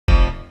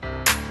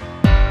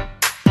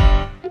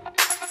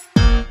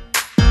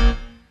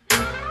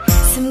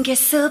숨길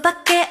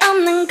수밖에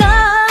없는 걸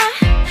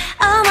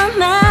Oh my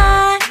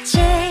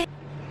magic.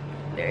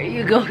 There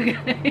you go,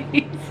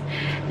 guys.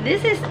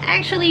 This is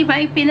actually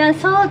my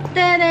Pinas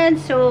hotel, and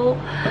so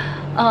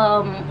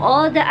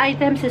all the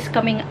items is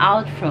coming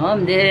out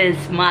from this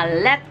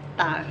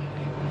maleta.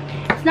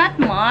 It's not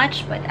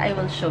much, but I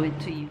will show it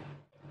to you.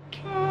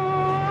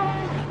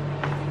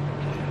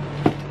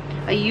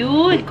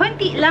 Ayun,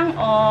 konti lang,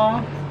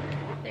 oh.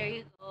 There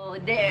you go,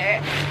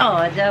 there.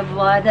 Oh,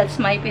 that's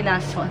my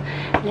Pinas one.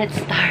 Let's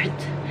start.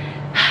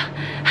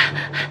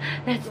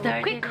 Let's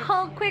start. Quick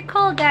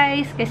haul,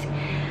 guys. Kasi,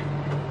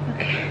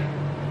 okay.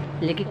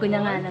 Lagi ko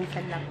na nga lang sa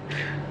lap.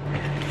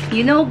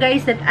 You know,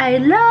 guys, that I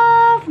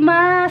love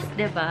masks,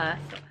 diba?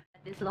 So,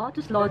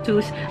 this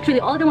Lotus.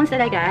 Actually, all the ones that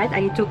I got,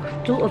 I took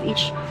 2 of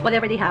each,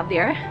 whatever they have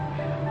there.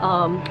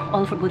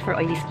 All for good for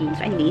oily skin.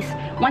 So anyways,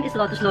 one is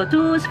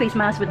Lotus face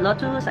mask with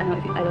Lotus. I don't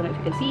know if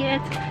you can see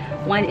it.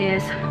 One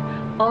is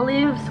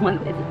olives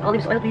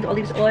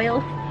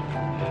oil.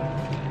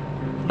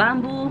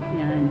 Bamboo,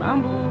 yan,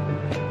 bamboo.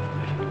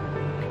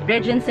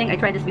 Red ginseng, I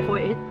tried this before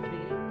it.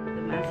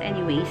 The mask.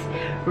 Anyways,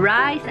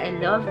 rice, I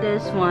love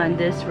this one.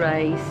 This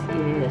rice,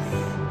 yes.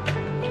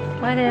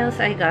 What else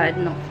I got?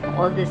 No,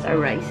 all this are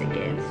rice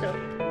again. So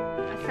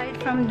aside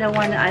from the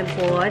one I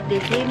bought, they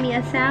gave me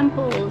a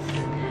samples.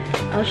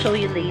 I'll show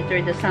you later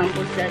the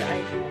samples that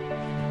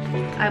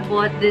I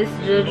bought. This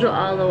Jojo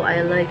Aloe.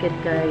 I like it,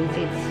 guys.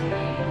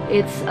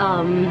 It's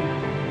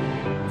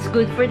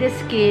good for the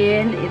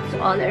skin. It's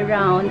all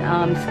around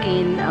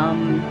skin.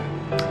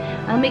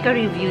 I'll make a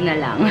review na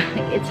lang.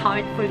 It's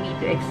hard for me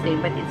to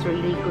explain, but it's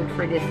really good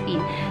for the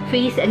skin,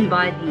 face and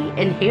body,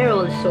 and hair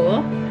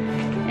also.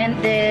 And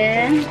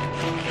then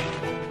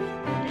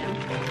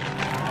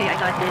okay, I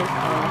got this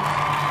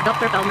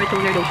Dr. Palmer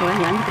toner lotion.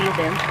 Yan, 3 of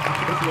them.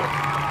 You can see it.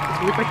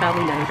 Good for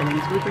traveling, guys. I mean,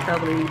 it's good for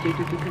traveling.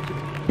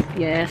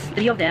 Yes,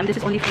 3 of them. This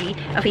is only free.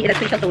 A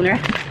facial toner.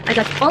 I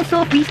got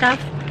also free stuff.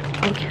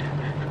 Okay.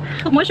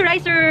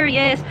 Moisturizer.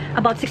 Yes,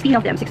 about 16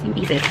 of them, 16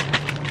 pieces.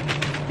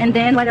 And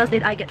then what else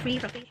did I get free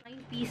from 9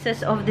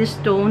 pieces of this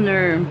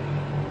toner.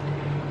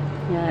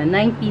 Yeah,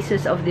 9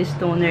 pieces of this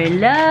toner.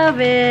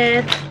 Love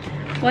it.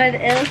 What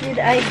else did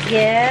I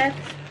get?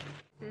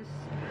 This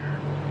is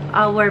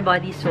our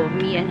body soap.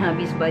 Me and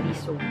hubby's body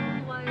soap.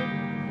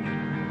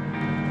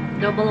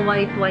 Double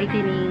white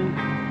whitening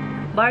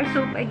bar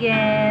soap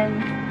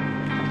again.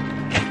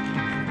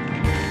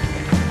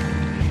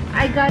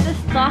 I got a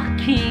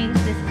stockings.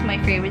 This is my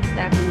favorite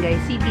stocking,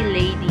 guys. CB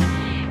Lady.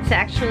 It's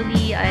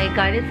actually, I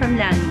got it from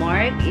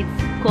Landmark. It's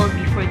called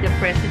Before the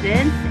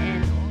President,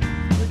 and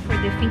good for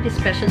the feet,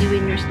 especially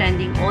when you're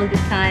standing all the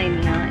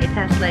time. Yeah, it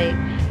has like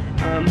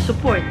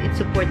support. It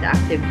supports the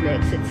active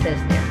legs. It says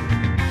there.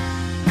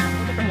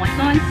 Also from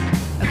Watsons.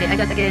 Okay, I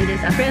got again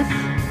this Chris.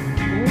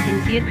 Oh, can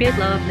you see it? Chris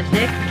Love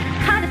lipstick.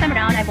 This time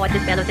around, I bought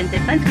this BLTN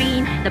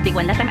sunscreen, the big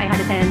one. Last time I had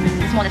the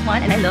smallest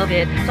one, and I love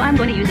it. So I'm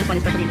going to use this one,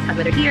 especially this hot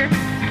weather here.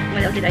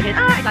 What else did I get?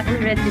 I got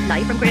already this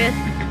Life from Chris.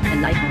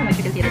 And Life, oh,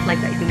 you can see this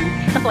Life, guys. Yung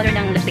isang color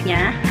ng lipstick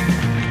niya.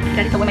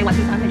 Dahil ito, when may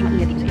watching saan, medyo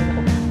maingat dito sa iyo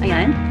ko.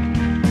 Ayan.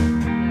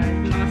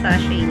 Mga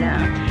sachet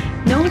lang.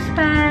 Nose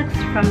packs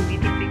from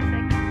Beauty Fix.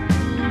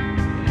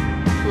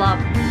 Flat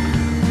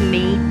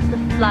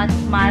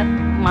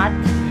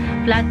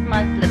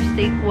matte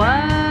lipstick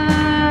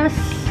was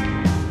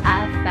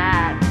a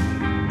fat.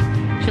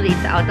 Actually,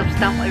 it's out of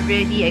stock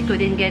already. I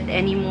couldn't get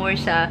any more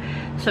sa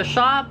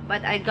shop,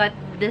 but I got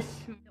this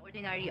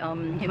ordinary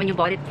when you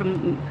bought it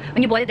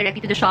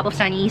directly to the shop of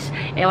Sunny's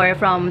or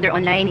from their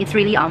online. It's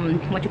really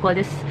what you call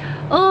this?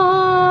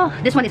 Oh,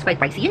 this one is quite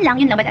pricey. Yun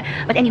lang.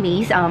 But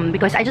anyways,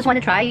 because I just want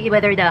to try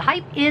whether the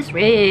hype is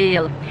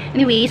real.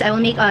 Anyways, I will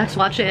make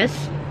swatches.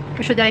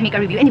 Or should I make a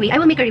review? Anyway, I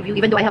will make a review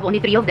even though I have only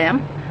 3 of them.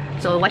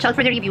 So watch out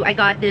for the review. I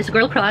got this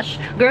Girl Crush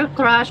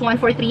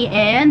 143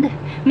 and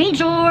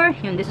Major.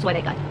 Yun, this is what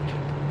I got.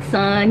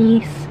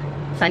 Sunny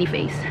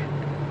face.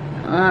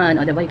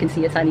 No, diba? You can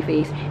see it, sunny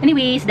face.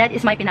 Anyways, that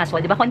is my Pinas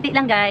haul. Diba? Konti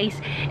lang, guys.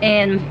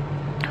 And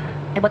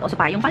I bought also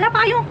payong.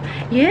 Payong.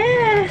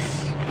 Yes.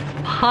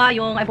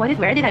 Payong. I bought it.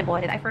 Where did I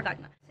bought it? I forgot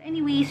na.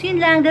 Anyways, yun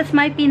lang. That's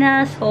my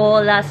Pinas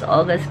haul last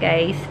August,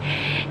 guys.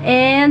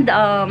 And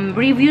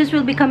reviews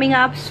will be coming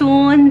up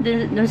soon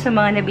dun sa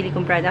mga nabili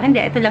kong product.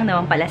 Hindi, ito lang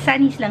naman pala.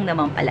 Sunnies lang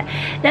naman pala.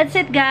 That's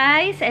it,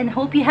 guys. And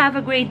hope you have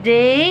a great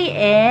day.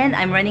 And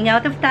I'm running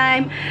out of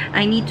time.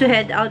 I need to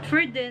head out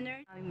for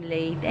dinner. I'm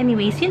late.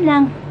 Anyways, yun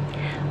lang.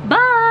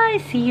 Bye!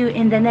 See you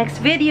in the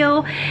next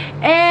video.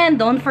 And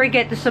don't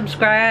forget to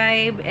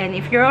subscribe. And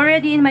if you're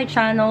already in my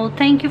channel,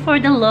 thank you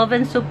for the love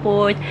and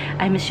support.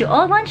 I miss you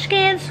all,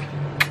 Munchkins.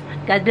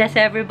 God bless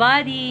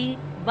everybody.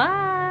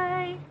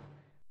 Bye!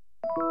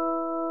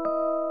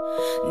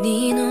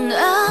 네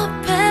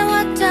눈앞에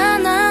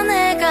왔잖아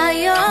내가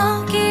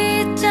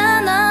여기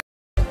있잖아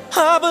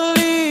I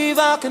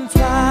believe I can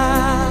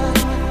fly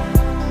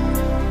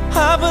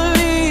I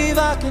believe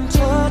I can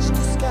touch